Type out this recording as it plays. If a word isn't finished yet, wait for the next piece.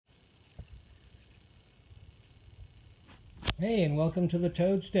Hey, and welcome to the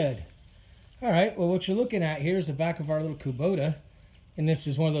Toadstead. Alright, well what you're looking at here is the back of our little Kubota. And this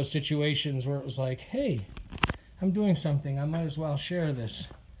is one of those situations where it was like, hey, I'm doing something, I might as well share this.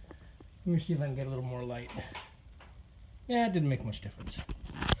 Let me see if I can get a little more light. Yeah, it didn't make much difference.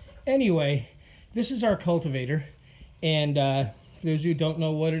 Anyway, this is our cultivator. And for those of you who don't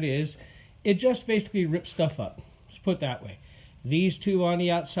know what it is, it just basically rips stuff up. Let's put it that way. These two on the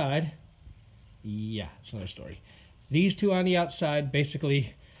outside, yeah, it's another story. These two on the outside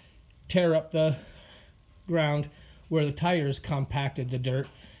basically tear up the ground where the tires compacted the dirt.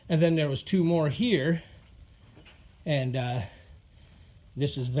 And then there was two more here. And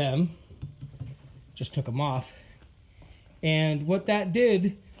this is them. Just took them off. And what that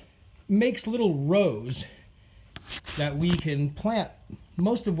did makes little rows that we can plant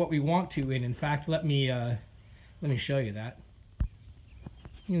most of what we want to in. In fact, let me show you that.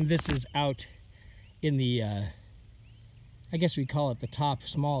 And this is out in the I guess we call it the top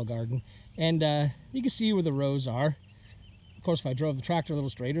small garden. And you can see where the rows are. Of course, if I drove the tractor a little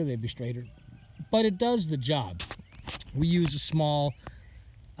straighter, they'd be straighter. But it does the job. We use a small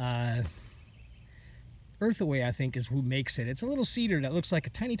Earthaway, I think, is who makes it. It's a little cedar that looks like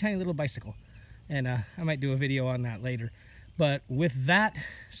a tiny, tiny little bicycle. And I might do a video on that later. But with that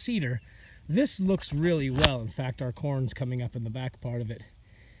cedar, this looks really well. In fact, our corn's coming up in the back part of it.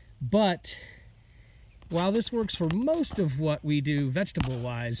 But while this works for most of what we do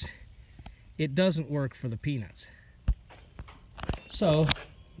vegetable-wise, it doesn't work for the peanuts. So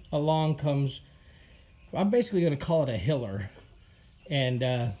along comes, I'm basically going to call it a hiller.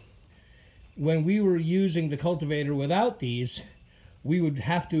 And when we were using the cultivator without these, we would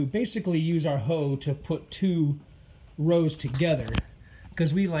have to basically use our hoe to put two rows together,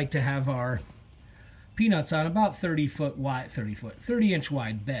 because we like to have our peanuts on about 30 inch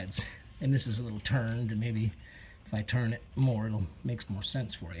wide beds. And this is a little turned, and maybe if I turn it more, it'll make more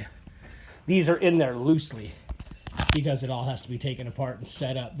sense for you. These are in there loosely because it all has to be taken apart and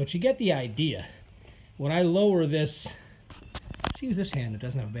set up, but you get the idea. When I lower this, let's use this hand that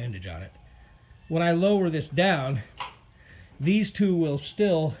doesn't have a bandage on it. When I lower this down, these two will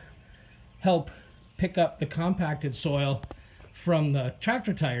still help pick up the compacted soil from the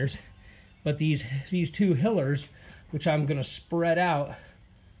tractor tires, but these two hillers, which I'm going to spread out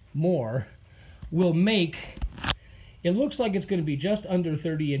more, will make, it looks like it's going to be just under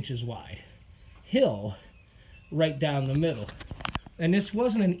 30 inches wide. Hill right down the middle. And this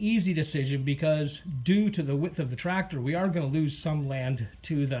wasn't an easy decision because due to the width of the tractor, we are going to lose some land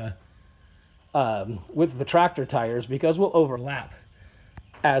to the with the tractor tires because we'll overlap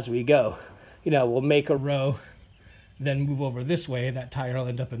as we go. You know, we'll make a row, then move over this way, that tire will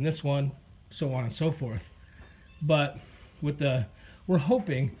end up in this one, so on and so forth. But with the, we're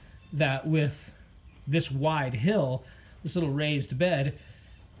hoping that with this wide hill, this little raised bed,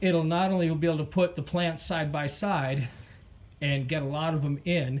 it'll not only be able to put the plants side by side and get a lot of them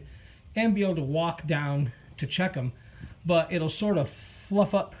in and be able to walk down to check them, but it'll sort of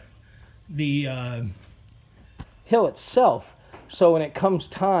fluff up the hill itself, so when it comes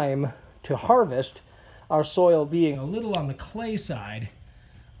time to harvest, our soil being a little on the clay side,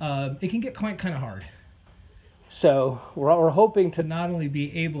 it can get quite kind of hard. So we're hoping to not only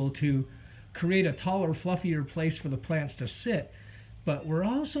be able to create a taller, fluffier place for the plants to sit, but we're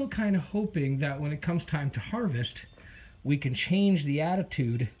also kind of hoping that when it comes time to harvest, we can change the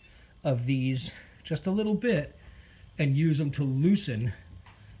attitude of these just a little bit and use them to loosen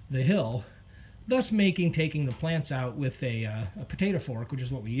the hill, thus making taking the plants out with a potato fork, which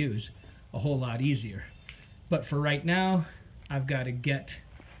is what we use, a whole lot easier. But for right now, I've got to get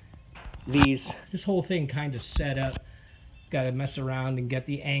this whole thing kind of set up. Got to mess around and get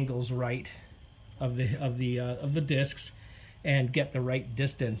the angles right of the discs and get the right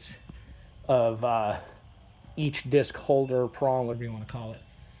distance of each disc holder, prong, whatever you want to call it.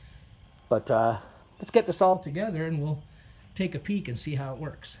 But let's get this all together and we'll take a peek and see how it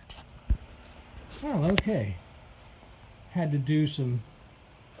works. Well, okay. Had to do some,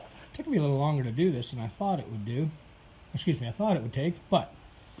 took me a little longer to do this than I thought it would do. Excuse me, I thought it would take, but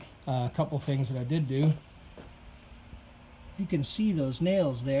a couple things that I did do. You can see those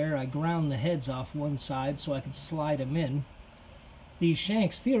nails there. I ground the heads off one side so I could slide them in. These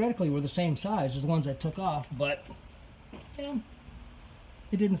shanks theoretically were the same size as the ones I took off, but you know,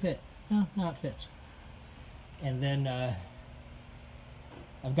 it didn't fit. No, now it fits. And then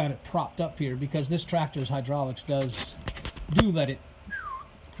I've got it propped up here because this tractor's hydraulics do let it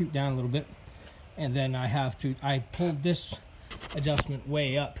creep down a little bit. And then I pulled this adjustment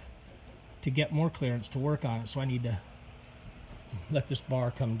way up to get more clearance to work on it, so I need to let this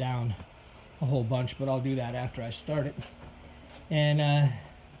bar come down a whole bunch, but I'll do that after I start it. And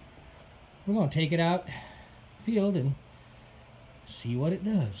we're going to take it out field and see what it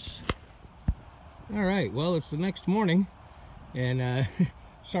does. All right, well, it's the next morning, and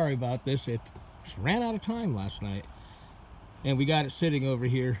sorry about this. It just ran out of time last night, and we got it sitting over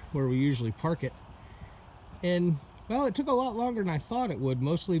here where we usually park it. And well, it took a lot longer than I thought it would,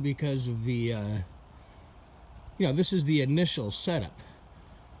 mostly because of the this is the initial setup.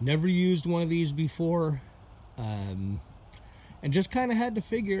 Never used one of these before, and just kind of had to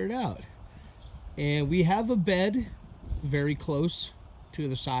figure it out. And we have a bed very close to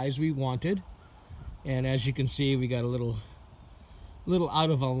the size we wanted, and as you can see, we got a little out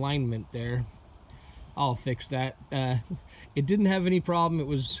of alignment there. I'll fix that. It didn't have any problem. It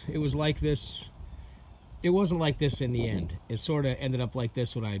was like this. It wasn't like this in the end. It sort of ended up like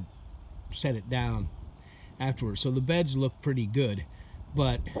this when I set it down afterwards. So the beds look pretty good,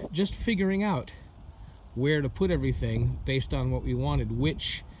 but just figuring out where to put everything based on what we wanted,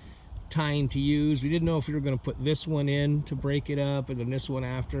 which tine to use. We didn't know if we were going to put this one in to break it up and then this one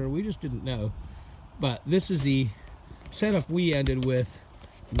after. We just didn't know. But this is the setup we ended with,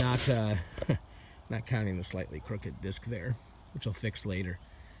 not not counting the slightly crooked disc there, which I'll fix later.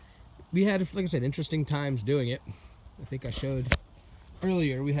 We had, like I said, interesting times doing it. I think I showed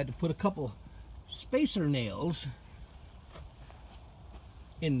earlier we had to put a couple spacer nails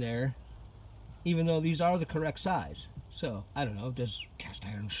in there, even though these are the correct size. So I don't know, does cast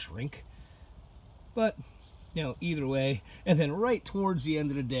iron shrink? But either way. And then right towards the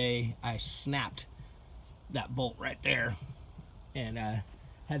end of the day, I snapped that bolt right there, and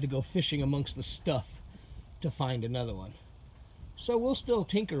had to go fishing amongst the stuff to find another one. So we'll still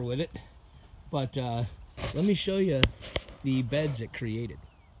tinker with it, but let me show you the beds it created.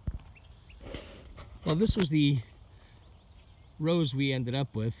 Well, this was the rows we ended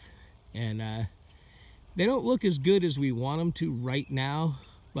up with, and they don't look as good as we want them to right now,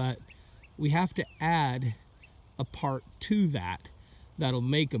 but we have to add a part to that'll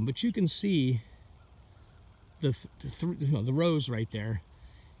make them. But you can see the rows right there,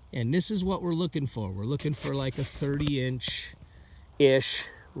 and this is what we're looking for. We're looking for like a 30-inch-ish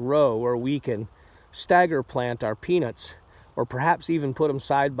row where we can stagger plant our peanuts, or perhaps even put them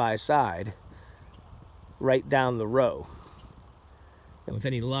side by side right down the row. And with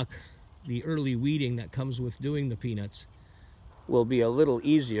any luck, the early weeding that comes with doing the peanuts will be a little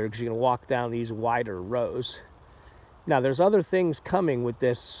easier because you can walk down these wider rows. Now, there's other things coming with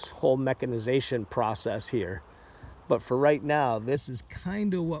this whole mechanization process here, but for right now, this is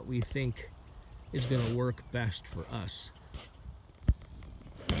kind of what we think is going to work best for us.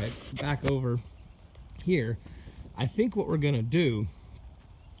 All right, back over here, I think what we're going to do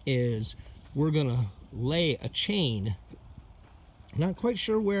is we're going to lay a chain. Not quite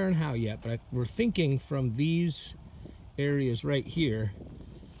sure where and how yet, but we're thinking from these areas right here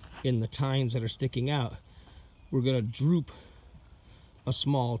in the tines that are sticking out, we're going to droop a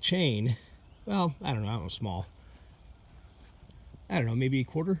small chain. Well, I don't know small. I don't know, maybe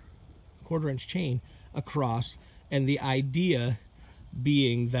a quarter-inch chain across, and the idea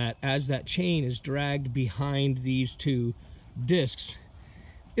being that as that chain is dragged behind these two discs,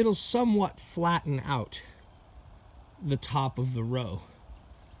 it'll somewhat flatten out the top of the row.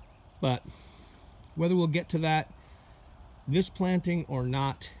 But whether we'll get to that this planting or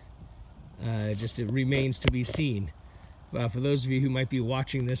not, it remains to be seen. For those of you who might be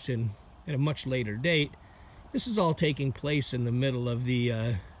watching this at a much later date, this is all taking place in the middle of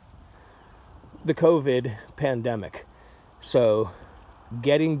the COVID pandemic. So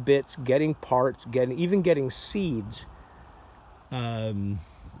getting bits, getting parts, even getting seeds in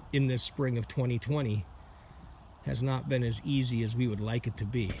this spring of 2020 has not been as easy as we would like it to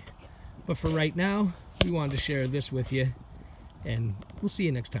be. But for right now, we wanted to share this with you, and we'll see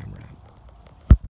you next time around.